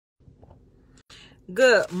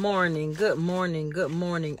Good morning, good morning, good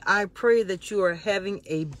morning. I pray that you are having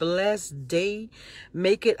a blessed day.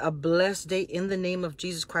 Make it a blessed day in the name of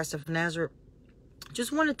Jesus Christ of Nazareth.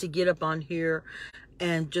 Just wanted to get up on here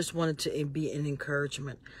and just wanted to be an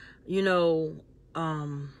encouragement. You know,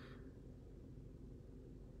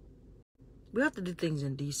 we have to do things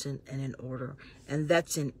in decent and in order, and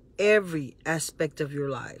that's in every aspect of your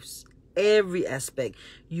lives. Every aspect.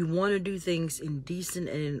 You want to do things in decent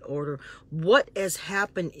and in order. What has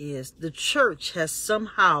happened is the church has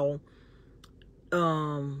somehow,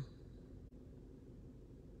 how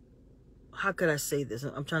could I say this?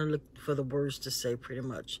 I'm trying to look for the words to say pretty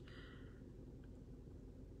much.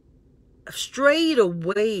 Strayed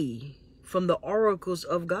away from the oracles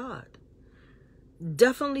of God.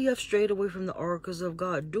 Definitely have strayed away from the oracles of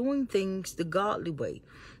God, doing things the godly way,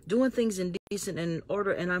 doing things in decent and in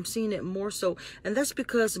order. And I'm seeing it more so. And that's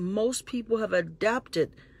because most people have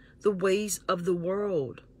adapted the ways of the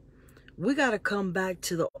world. We got to come back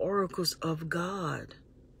to the oracles of God.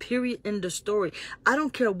 Period. End of story. I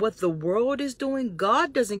don't care what the world is doing.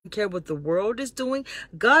 God doesn't care what the world is doing.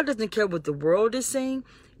 God doesn't care what the world is saying.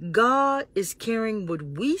 God is caring what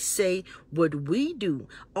we say, what we do.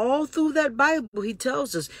 All through that Bible, he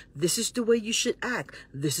tells us, this is the way you should act.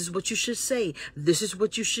 This is what you should say. This is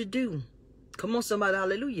what you should do. Come on, somebody,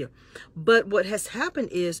 hallelujah. But what has happened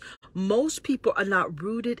is most people are not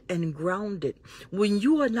rooted and grounded. When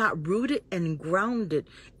you are not rooted and grounded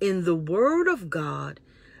in the word of God,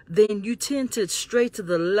 then you tend to stray to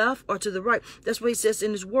the left or to the right. That's what he says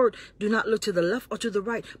in his word. Do not look to the left or to the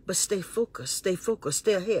right, but stay focused,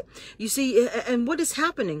 stay ahead. You see, and what is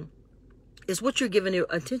happening is what you're giving your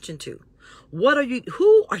attention to. Who are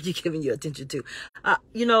you giving your attention to?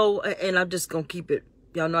 You know, and I'm just going to keep it,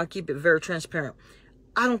 y'all know I keep it very transparent.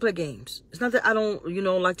 I don't play games. It's not that I don't,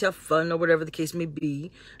 like to have fun or whatever the case may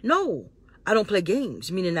be. No. I don't play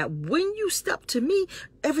games, meaning that when you step to me,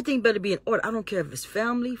 everything better be in order. I don't care if it's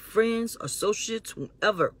family, friends, associates,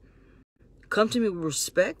 whoever. Come to me with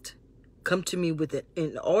respect. Come to me with it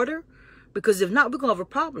in order. Because if not, we're going to have a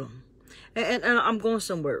problem. And I'm going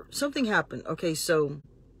somewhere. Something happened. Okay, so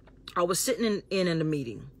I was sitting in a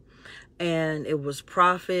meeting. And it was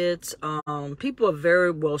prophets. People are very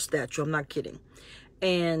well statured. I'm not kidding.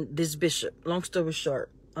 And this bishop, long story short,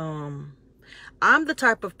 I'm the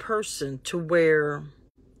type of person to where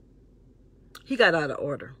he got out of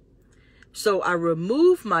order. So I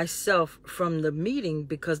removed myself from the meeting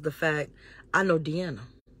because the fact I know DEANNA.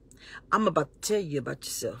 I'm about to tell you about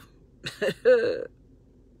yourself.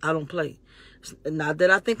 I don't play. Not that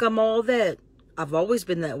I think I'm all that. I've always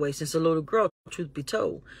been that way since a little girl, truth be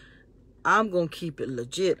told. I'm going to keep it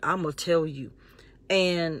legit. I'm going to tell you.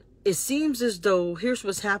 And it seems as though here's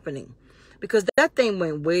what's happening. Because that thing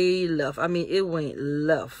went way left. I mean, it went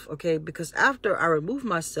left, okay? Because after I removed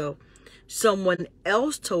myself, someone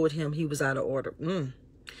else told him he was out of order. And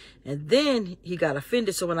then he got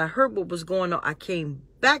offended. So when I heard what was going on, I came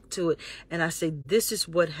back to it. And I said, this is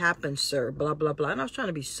what happened, sir, blah, blah, blah. And I was trying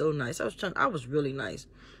to be so nice. I was really nice.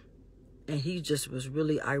 And he just was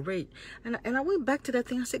really irate. And I went back to that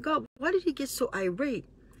thing. I said, God, why did he get so irate?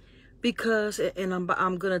 Because, and I'm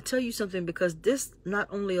going to tell you something, because this not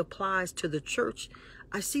only applies to the church,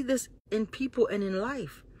 I see this in people and in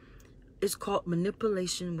life. It's called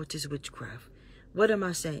manipulation, which is witchcraft. What am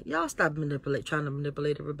I saying? Y'all stop trying to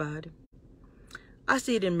manipulate everybody. I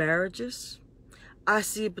see it in marriages. I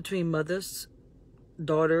see it between mothers,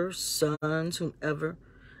 daughters, sons, whomever.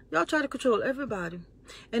 Y'all try to control everybody.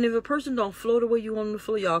 And if a person don't flow the way you want them to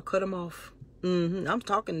flow, y'all cut them off. I'm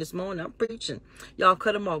talking this morning. I'm preaching. Y'all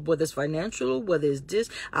cut them off, whether it's financial, whether it's this.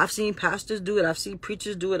 I've seen pastors do it. I've seen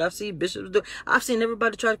preachers do it. I've seen bishops do it. I've seen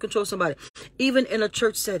everybody try to control somebody, even in a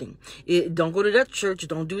church setting. Don't go to that church.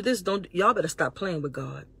 Don't do this. Y'all better stop playing with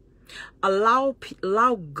God. Allow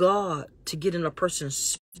God to get in a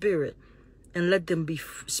person's spirit and let them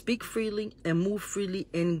speak freely and move freely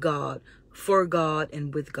in God, for God,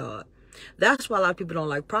 and with God. That's why a lot of people don't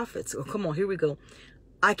like prophets. Oh, come on, here we go.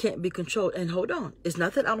 I can't be controlled. And hold on. It's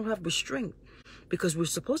not that I don't have restraint, because we're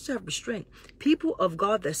supposed to have restraint. People of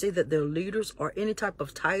God that say that they're leaders or any type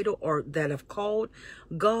of title or that have called,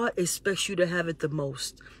 God expects you to have it the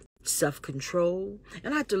most. Self-control.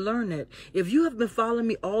 And I had to learn that. If you have been following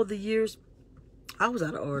me all the years, I was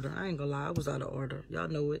out of order. I ain't gonna lie. I was out of order. Y'all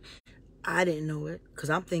know it. I didn't know it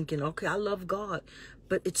because I'm thinking, okay, I love God.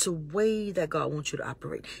 But it's a way that God wants you to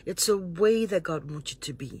operate. It's a way that God wants you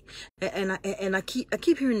to be. And I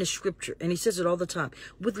keep hearing the scripture, and he says it all the time.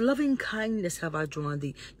 With loving kindness have I drawn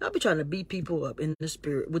thee. Y'all be trying to beat people up in the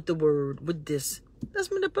spirit with the word, with this.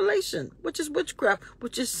 That's manipulation, which is witchcraft,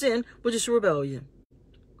 which is sin, which is rebellion.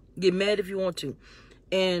 Get mad if you want to.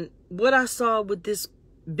 And what I saw with this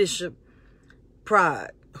bishop,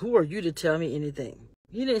 pride, who are you to tell me anything?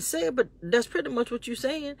 He didn't say it, but that's pretty much what you're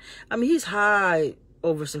saying. I mean, he's high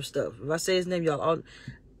over some stuff. If I say his name, y'all all...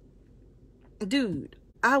 Dude,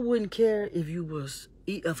 I wouldn't care if you was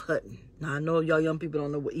E.F. Hutton. Now, I know y'all young people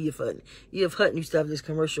don't know what E.F. Hutton. E.F. Hutton used to have this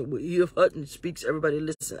commercial where E.F. Hutton speaks, everybody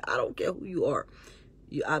listen. I don't care who you are.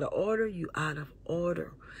 You out of order, you out of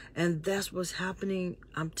order. And that's what's happening.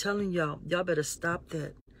 I'm telling y'all, y'all better stop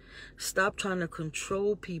that. Stop trying to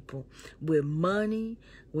control people with money,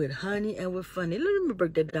 with honey, and with funny. Let me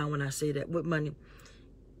break that down when I say that. With money.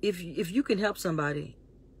 If you can help somebody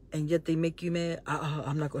and yet they make you mad,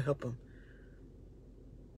 I'm not going to help them.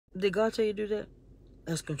 Did God tell you to do that?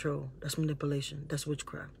 That's control. That's manipulation. That's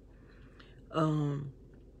witchcraft.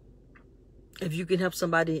 If you can help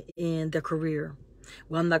somebody in their career,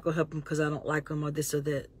 well, I'm not going to help them because I don't like them or this or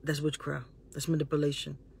that. That's witchcraft. That's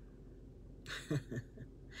manipulation.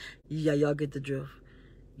 Yeah, y'all get the drift.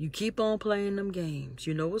 You keep on playing them games.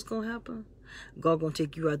 You know what's going to happen? God going to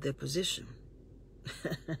take you out of that position.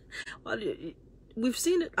 We've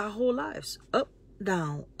seen it our whole lives. Up,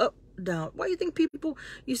 down, up, down. Why do you think people,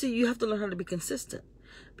 you see, you have to learn how to be consistent.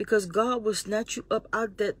 Because God will snatch you up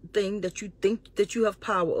out that thing that you think that you have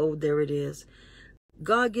power over. There it is.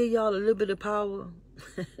 God give y'all a little bit of power.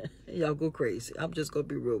 Y'all go crazy. I'm just going to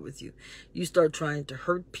be real with you. You start trying to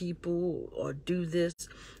hurt people or do this.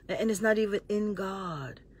 And it's not even in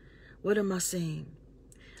God. What am I saying?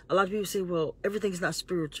 A lot of people say, well, everything's not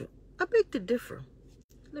spiritual. I beg to differ.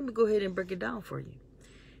 Let me go ahead and break it down for you.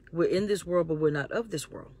 We're in this world, but we're not of this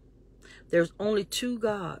world. There's only two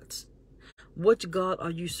gods. Which God are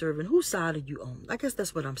you serving? Whose side are you on? I guess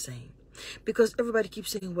that's what I'm saying. Because everybody keeps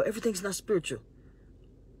saying, well, everything's not spiritual.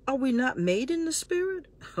 Are we not made in the spirit?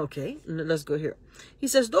 Okay, let's go here. He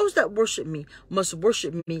says, those that worship me must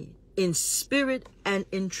worship me in spirit and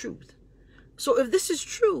in truth. So if this is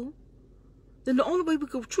true, then the only way we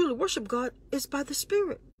can truly worship God is by the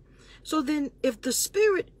spirit. So then if the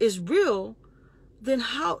spirit is real, then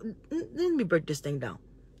how, let me break this thing down.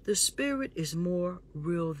 The spirit is more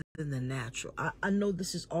real than the natural. I know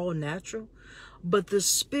this is all natural, but the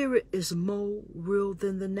spirit is more real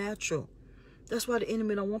than the natural. That's why the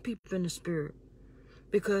enemy don't want people in the spirit.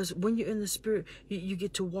 Because when you're in the spirit, you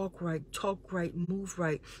get to walk right, talk right, move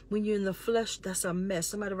right. When you're in the flesh, that's a mess.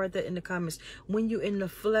 Somebody write that in the comments. When you're in the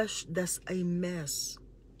flesh, that's a mess.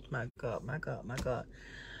 My God, my God, my God.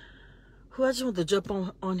 Who I just want to jump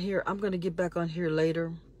on here. I'm going to get back on here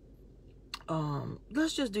later.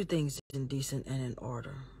 Let's just do things in decent and in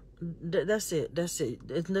order. That's it. That's it.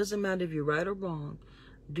 It doesn't matter if you're right or wrong.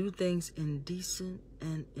 Do things in decent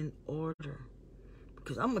and in order.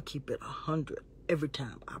 Because I'm going to keep it 100 every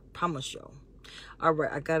time. I promise y'all. All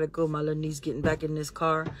right, I got to go. My little niece getting back in this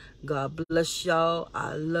car. God bless y'all.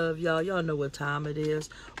 I love y'all. Y'all know what time it is.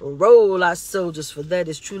 Roll our soldiers, for that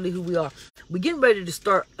is truly who we are. We're getting ready to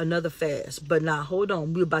start another fast. But now, hold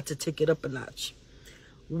on. We're about to take it up a notch.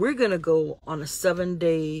 We're going to go on a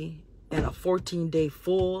 7-day and a 14-day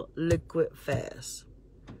full liquid fast.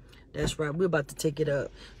 That's right. We're about to take it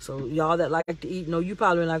up. So y'all that like to eat, no, you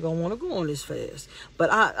probably not going to want to go on this fast.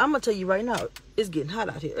 But I'm going to tell you right now, it's getting hot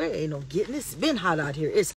out here. It ain't no getting. It's been hot out here.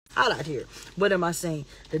 It's hot out here. What am I saying?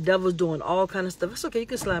 The devil's doing all kind of stuff. It's okay. You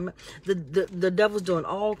can slam it. The devil's doing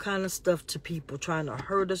all kind of stuff to people, trying to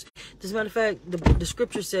hurt us. As a matter of fact, the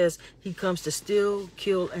scripture says he comes to steal,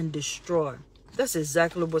 kill, and destroy. That's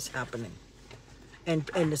exactly what's happening. And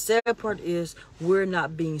the sad part is we're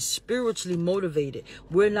not being spiritually motivated.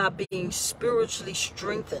 We're not being spiritually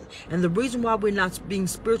strengthened. And the reason why we're not being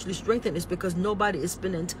spiritually strengthened is because nobody is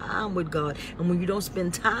spending time with God. And when you don't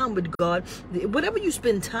spend time with God, whatever you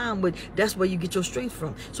spend time with, that's where you get your strength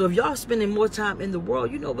from. So if y'all spending more time in the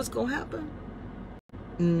world, you know what's going to happen?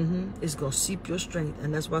 It's going to seep your strength.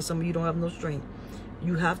 And that's why some of you don't have no strength.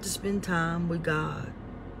 You have to spend time with God.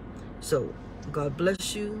 So God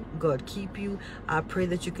bless you. God keep you. I pray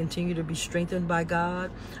that you continue to be strengthened by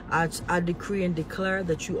God. I decree and declare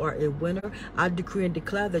that you are a winner. I decree and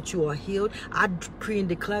declare that you are healed. I decree and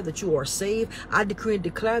declare that you are saved. I decree and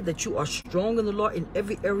declare that you are strong in the Lord in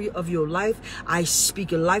every area of your life. I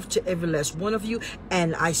speak life to every last one of you,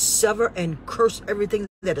 and I sever and curse everything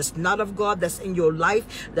that is not of God that's in your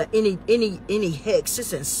life, that any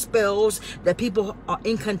hexes and spells that people are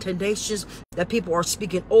incantations that people are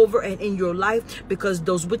speaking over and in your life, because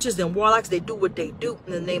those witches and warlocks, they do what they do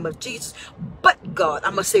in the name of Jesus. But God,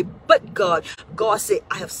 I'm gonna say, but God said,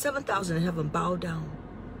 I have 7,000 in heaven bow down.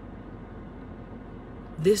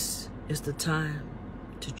 This is the time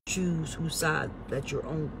to choose whose side that you're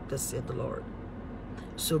on, that said the Lord.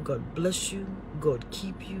 So God bless you. God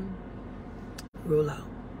keep you. Roll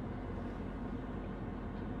out.